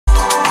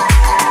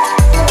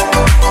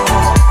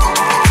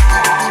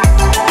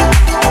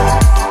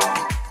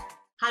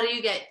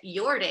you get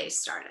your day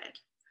started?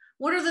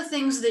 What are the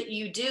things that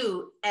you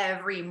do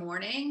every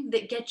morning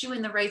that get you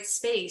in the right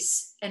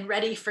space and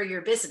ready for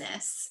your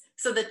business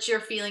so that you're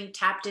feeling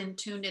tapped in,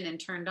 tuned in, and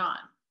turned on?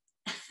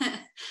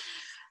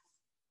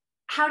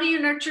 How do you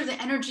nurture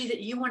the energy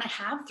that you want to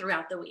have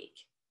throughout the week?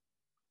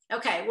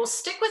 Okay, well,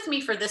 stick with me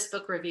for this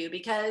book review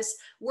because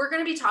we're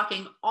going to be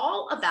talking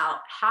all about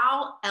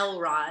Hal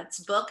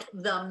Elrod's book,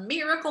 The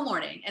Miracle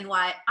Morning, and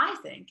why I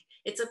think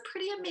it's a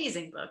pretty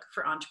amazing book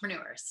for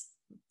entrepreneurs.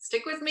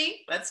 Stick with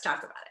me. Let's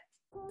talk about it.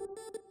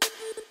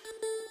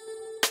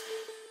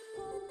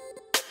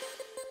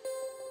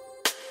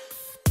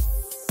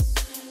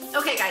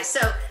 Okay, guys, so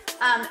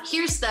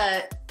here's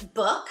the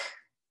book,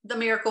 The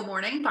Miracle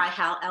Morning by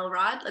Hal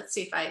Elrod. Let's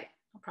see if I'll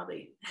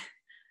probably,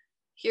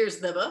 here's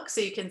the book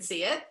so you can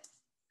see it.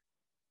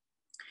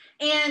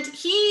 And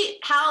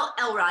Hal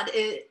Elrod,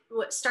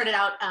 started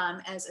out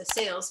as a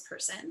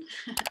salesperson.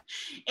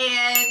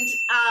 And,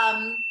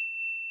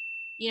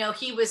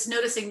 he was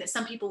noticing that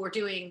some people were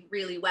doing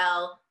really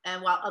well,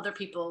 and while other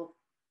people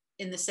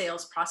in the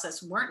sales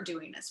process weren't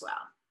doing as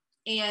well.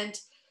 And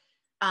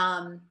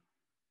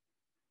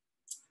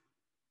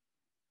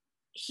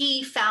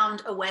he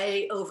found a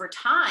way over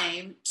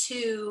time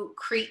to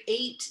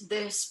create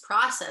this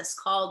process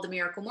called the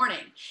Miracle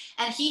Morning.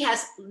 And he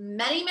has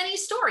many, many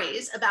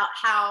stories about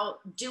how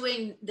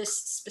doing this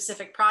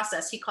specific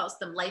process, he calls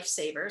them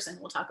lifesavers, and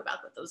we'll talk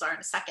about what those are in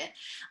a second.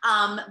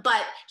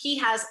 But he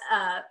has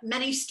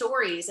many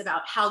stories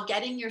about how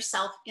getting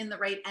yourself in the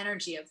right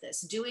energy of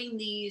this, doing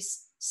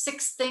these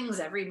 6 things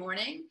every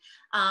morning,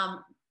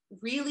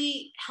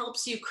 really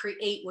helps you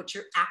create what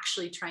you're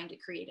actually trying to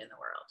create in the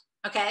world.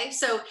 Okay,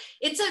 so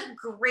it's a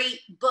great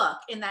book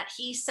in that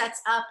he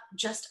sets up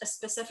just a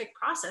specific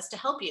process to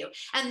help you.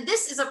 And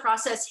this is a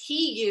process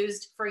he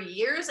used for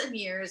years and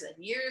years and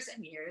years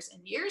and years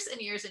and years and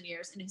years and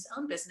years in his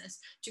own business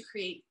to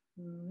create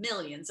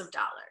millions of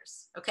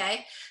dollars.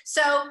 Okay,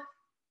 so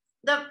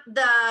the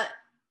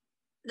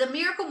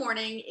Miracle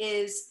Morning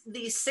is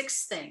these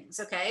 6 things.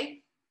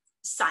 Okay,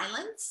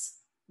 silence,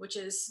 which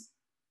is,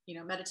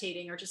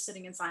 meditating or just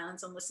sitting in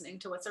silence and listening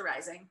to what's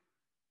arising.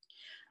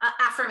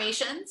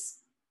 Affirmations,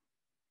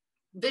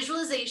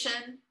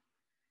 visualization,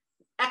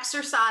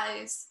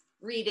 exercise,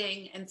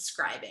 reading, and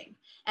scribing.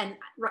 And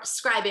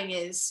scribing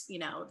is,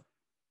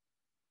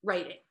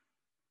 writing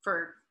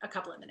for a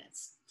couple of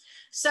minutes.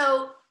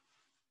 So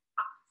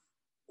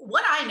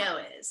what I know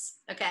is,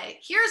 okay,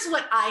 here's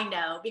what I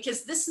know,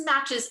 because this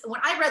matches, when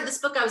I read this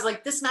book, I was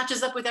like, this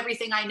matches up with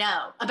everything I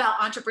know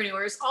about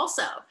entrepreneurs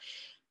also.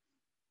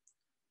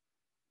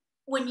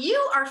 When you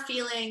are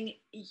feeling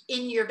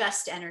in your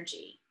best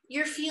energy,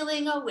 you're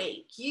feeling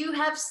awake, you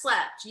have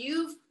slept,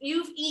 you've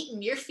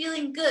eaten, you're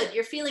feeling good,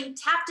 you're feeling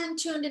tapped in,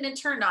 tuned in, and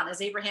turned on, as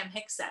Abraham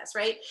Hicks says,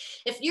 right?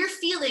 If you're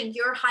feeling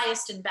your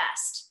highest and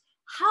best,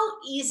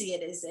 how easy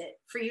is it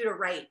for you to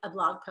write a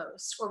blog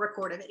post or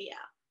record a video?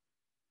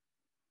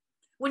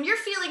 When you're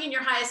feeling in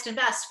your highest and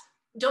best,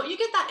 don't you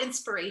get that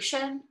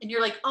inspiration? And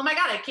you're like, oh my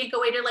God, I can't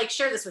go wait to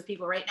share this with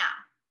people right now.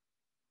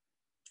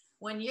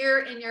 When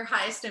you're in your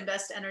highest and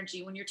best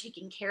energy, when you're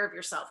taking care of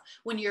yourself,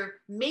 when you're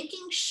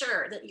making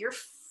sure that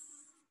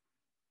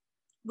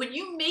when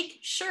you make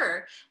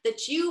sure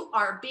that you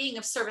are being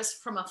of service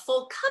from a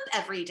full cup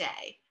every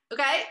day,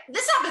 okay?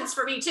 This happens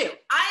for me too. I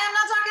am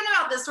not talking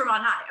about this from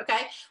on high,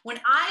 okay? When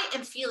I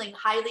am feeling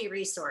highly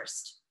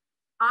resourced,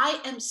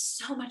 I am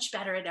so much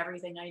better at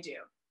everything I do.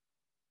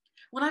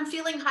 When I'm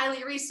feeling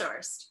highly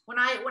resourced, when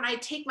I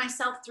take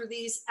myself through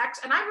these,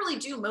 and I really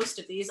do most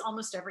of these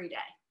almost every day.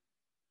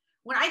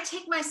 When I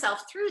take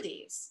myself through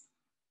these,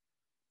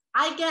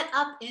 I get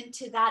up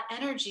into that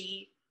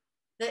energy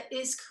that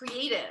is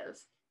creative,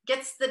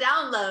 gets the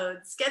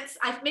downloads,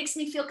 makes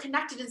me feel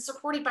connected and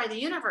supported by the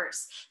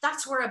universe.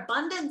 That's where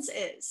abundance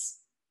is.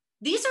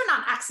 These are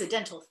not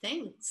accidental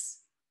things.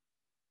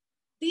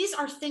 These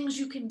are things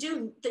you can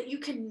do that you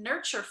can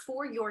nurture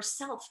for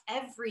yourself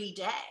every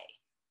day.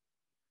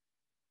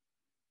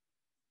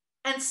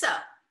 And so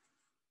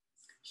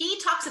he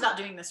talks about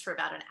doing this for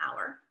about an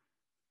hour.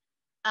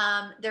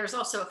 There's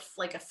also a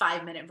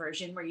 5-minute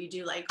version where you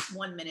do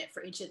 1 minute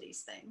for each of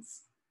these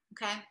things.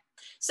 Okay.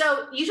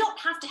 So you don't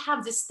have to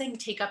have this thing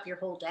take up your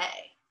whole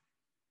day.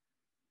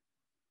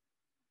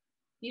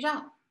 You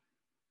don't.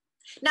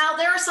 Now,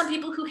 there are some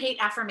people who hate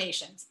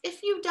affirmations.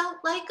 If you don't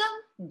like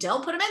them,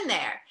 don't put them in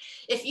there.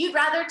 If you'd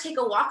rather take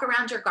a walk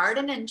around your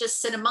garden and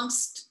just sit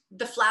amongst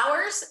the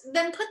flowers,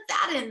 then put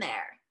that in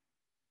there.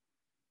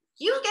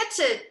 You get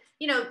to,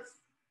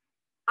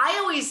 I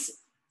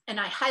always, and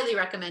I highly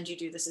recommend you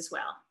do this as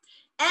well.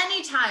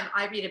 Anytime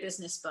I read a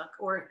business book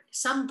or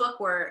some book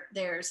where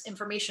there's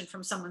information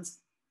from someone's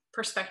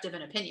perspective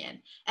and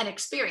opinion and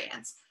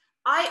experience,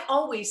 I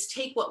always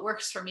take what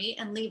works for me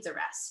and leave the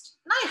rest.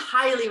 And I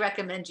highly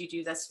recommend you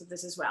do this with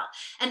this as well.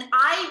 And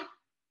I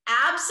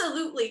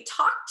absolutely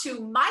talk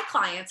to my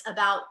clients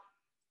about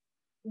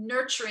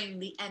nurturing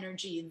the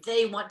energy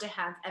they want to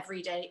have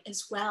every day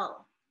as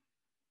well.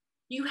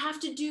 You have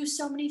to do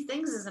so many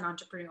things as an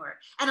entrepreneur.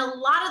 And a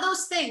lot of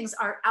those things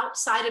are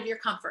outside of your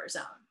comfort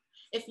zone.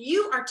 If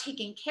you are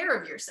taking care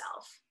of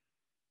yourself,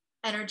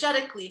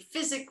 energetically,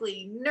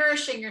 physically,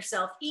 nourishing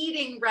yourself,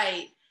 eating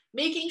right,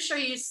 making sure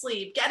you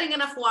sleep, getting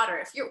enough water,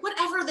 if you're,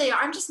 whatever they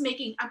are, I'm just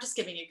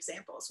giving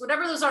examples,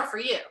 whatever those are for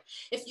you.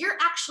 If you're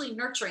actually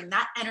nurturing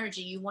that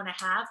energy you want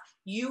to have,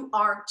 you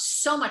are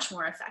so much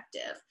more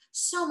effective,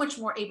 so much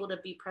more able to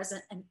be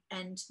present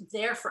and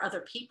there for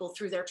other people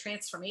through their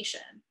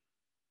transformation.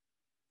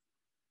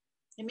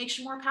 It makes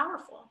you more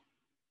powerful.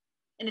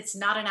 And it's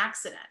not an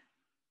accident.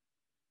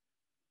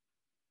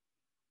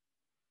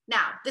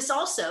 Now, this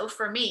also,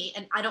 for me,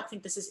 and I don't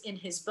think this is in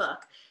his book,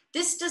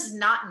 this does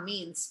not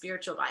mean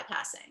spiritual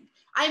bypassing.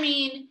 I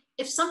mean,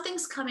 if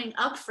something's coming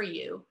up for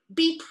you,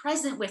 be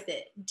present with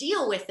it,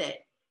 deal with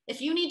it.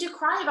 If you need to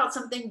cry about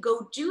something,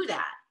 go do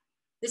that.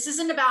 This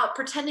isn't about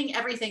pretending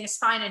everything is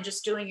fine and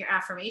just doing your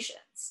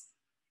affirmations.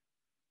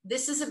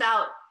 This is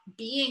about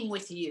being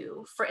with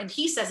you for, and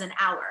he says an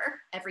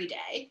hour every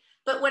day,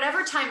 but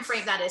whatever time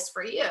frame that is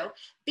for you,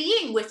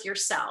 being with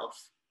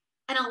yourself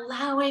and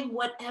allowing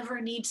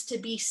whatever needs to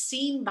be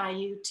seen by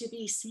you to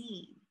be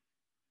seen.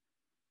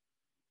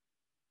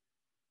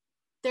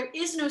 There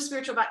is no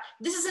spiritual,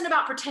 this isn't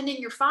about pretending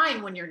you're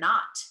fine when you're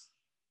not,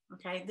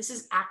 okay? This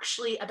is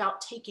actually about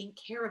taking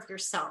care of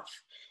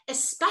yourself,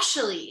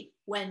 especially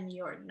when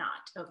you're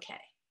not okay.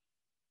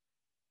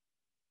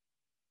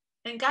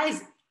 And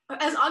guys,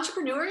 as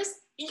entrepreneurs,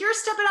 you're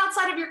stepping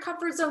outside of your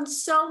comfort zone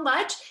so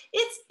much,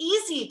 it's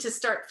easy to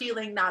start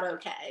feeling not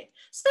okay,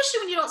 especially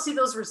when you don't see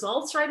those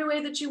results right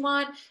away that you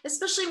want,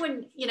 especially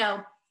when, you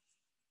know,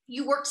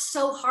 you worked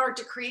so hard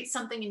to create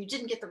something and you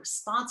didn't get the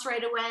response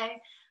right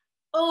away.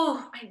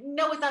 Oh, I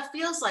know what that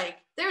feels like.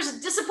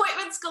 There's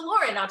disappointments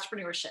galore in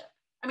entrepreneurship.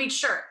 I mean,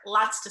 sure,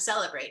 lots to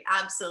celebrate,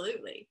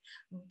 absolutely,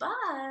 but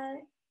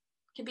it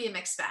can be a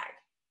mixed bag.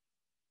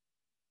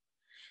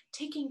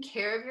 Taking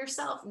care of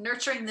yourself,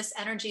 nurturing this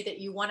energy that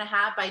you want to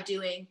have by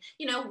doing,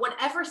 you know,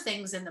 whatever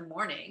things in the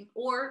morning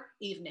or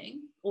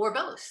evening or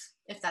both,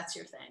 if that's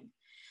your thing,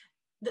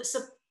 that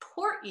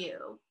support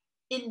you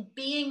in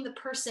being the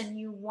person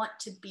you want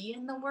to be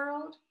in the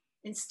world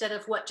instead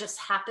of what just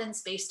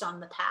happens based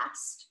on the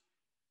past,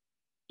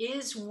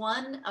 is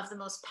one of the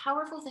most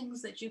powerful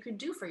things that you can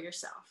do for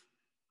yourself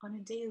on a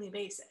daily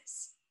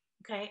basis.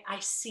 Okay, I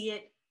see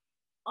it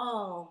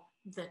all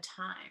the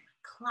time.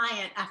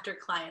 Client after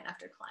client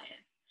after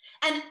client.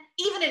 And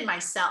even in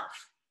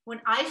myself, when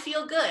I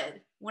feel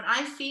good, when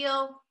I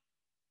feel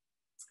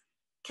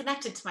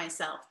connected to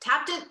myself,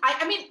 tapped in,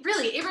 I mean,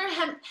 really,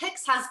 Abraham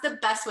Hicks has the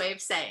best way of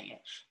saying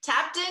it.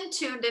 Tapped in,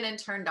 tuned in, and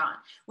turned on.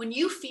 When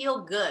you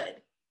feel good,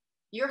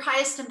 your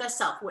highest and best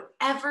self,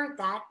 whatever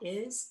that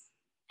is,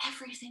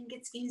 everything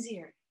gets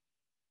easier.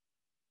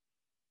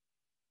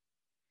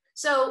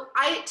 So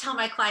I tell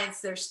my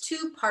clients there's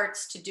two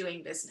parts to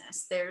doing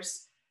business.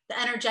 There's the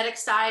energetic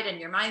side and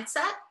your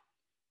mindset.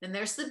 Then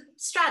there's the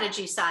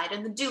strategy side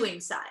and the doing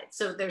side.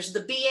 So there's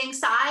the being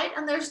side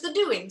and there's the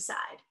doing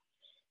side.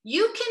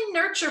 You can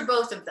nurture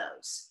both of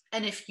those.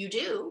 And if you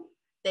do,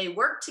 they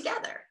work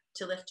together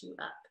to lift you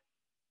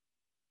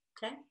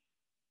up. Okay?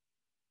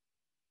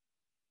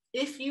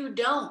 If you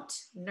don't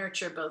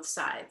nurture both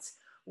sides,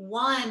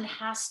 one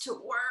has to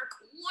work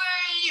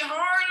way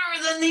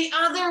harder than the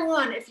other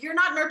one. If you're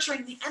not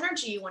nurturing the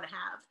energy you want to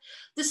have,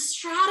 the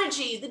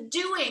strategy, the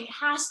doing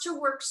has to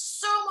work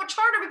so much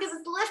harder because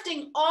it's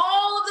lifting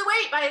all of the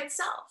weight by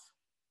itself.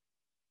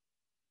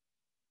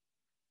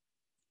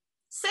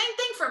 Same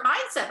thing for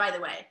mindset, by the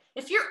way.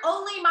 If you're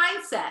only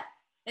mindset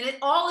and it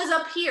all is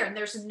up here and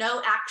there's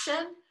no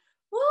action,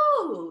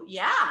 woo,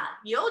 yeah,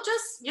 you'll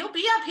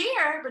be up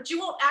here, but you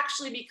won't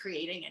actually be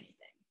creating anything.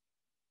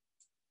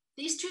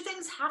 These two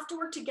things have to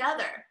work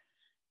together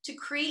to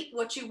create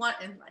what you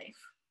want in life.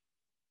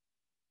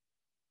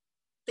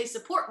 They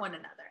support one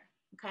another,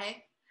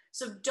 okay?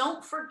 So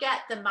don't forget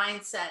the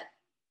mindset,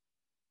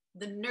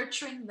 the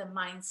nurturing the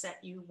mindset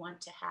you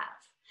want to have.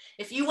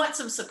 If you want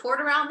some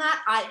support around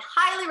that, I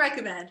highly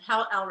recommend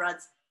Hal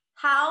Elrod's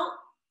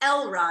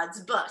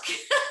book,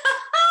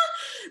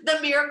 The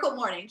Miracle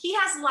Morning. He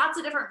has lots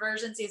of different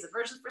versions. He has a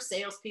version for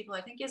salespeople.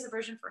 I think he has a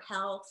version for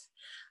health,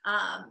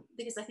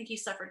 because I think he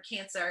suffered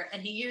cancer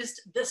and he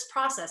used this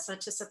process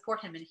to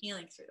support him in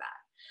healing through that.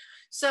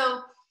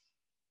 So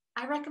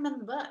I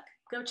recommend the book.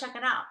 Go check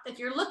it out. If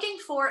you're looking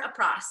for a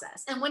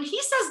process, and when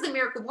he says the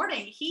miracle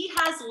morning, he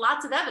has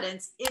lots of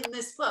evidence in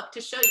this book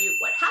to show you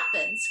what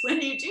happens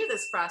when you do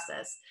this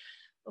process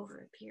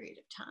over a period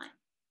of time.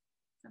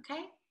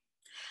 Okay?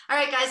 All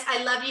right, guys,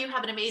 I love you.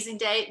 Have an amazing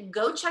day.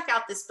 Go check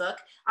out this book.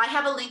 I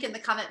have a link in the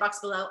comment box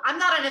below. I'm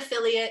not an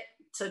affiliate,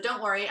 so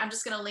don't worry. I'm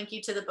just going to link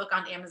you to the book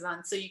on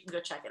Amazon so you can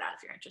go check it out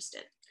if you're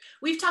interested.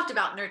 We've talked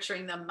about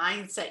nurturing the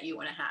mindset you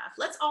want to have.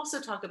 Let's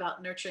also talk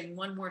about nurturing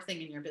one more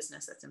thing in your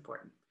business that's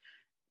important.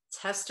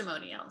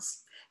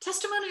 Testimonials.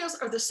 Testimonials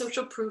are the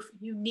social proof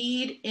you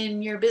need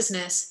in your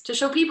business to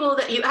show people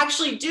that you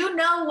actually do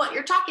know what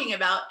you're talking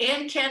about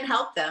and can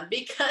help them,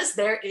 because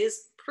there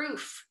is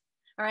proof.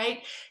 All right.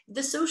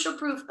 The social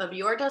proof of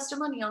your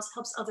testimonials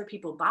helps other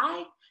people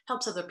buy,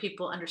 helps other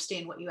people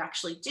understand what you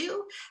actually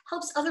do,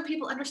 helps other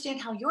people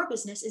understand how your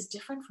business is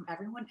different from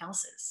everyone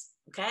else's.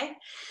 Okay.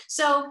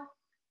 So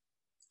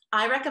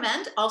I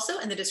recommend also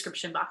in the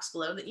description box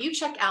below that you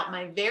check out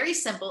my very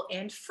simple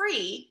and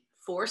free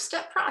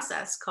 4-step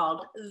process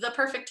called the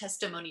Perfect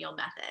Testimonial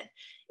Method.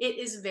 It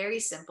is very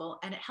simple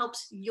and it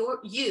helps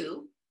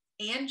you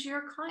and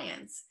your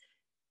clients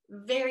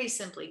very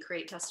simply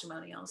create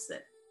testimonials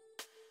that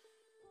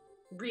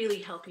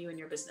really help you in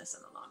your business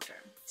in the long term.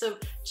 So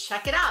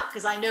check it out,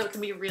 because I know it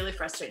can be really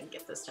frustrating to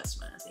get those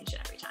testimonials each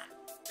and every time.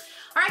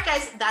 All right,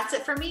 guys, that's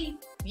it for me.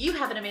 You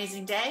have an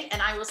amazing day,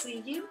 and I will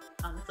see you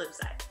on the flip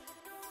side.